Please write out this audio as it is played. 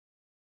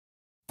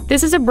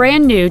This is a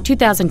brand new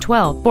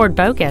 2012 Ford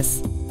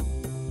Focus.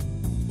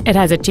 It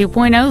has a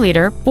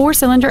 2.0-liter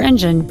four-cylinder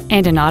engine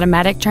and an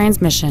automatic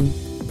transmission.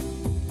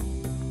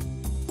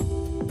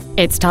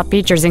 Its top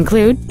features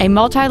include a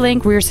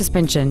multi-link rear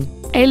suspension,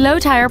 a low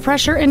tire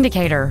pressure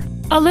indicator,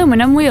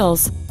 aluminum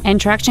wheels,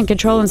 and traction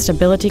control and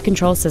stability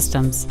control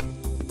systems.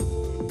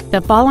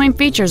 The following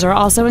features are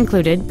also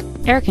included: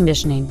 air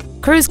conditioning,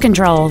 cruise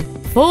control,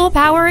 full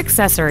power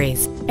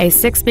accessories, a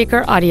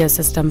 6-speaker audio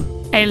system,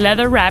 a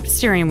leather-wrapped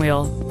steering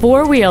wheel,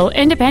 4-wheel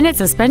independent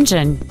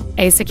suspension,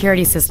 a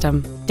security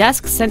system,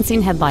 dusk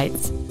sensing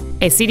headlights,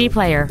 a CD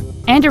player,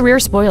 and a rear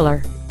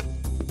spoiler.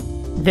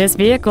 This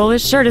vehicle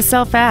is sure to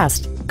sell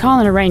fast. Call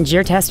and arrange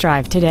your test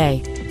drive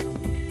today.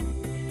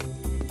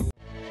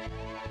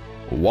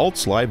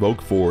 Walt's Live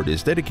Oak Ford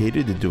is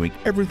dedicated to doing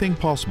everything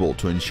possible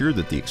to ensure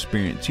that the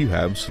experience you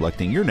have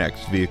selecting your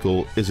next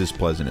vehicle is as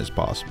pleasant as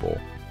possible.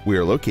 We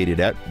are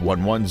located at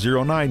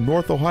 1109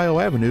 North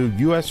Ohio Avenue,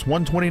 US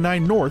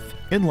 129 North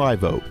in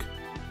Live Oak.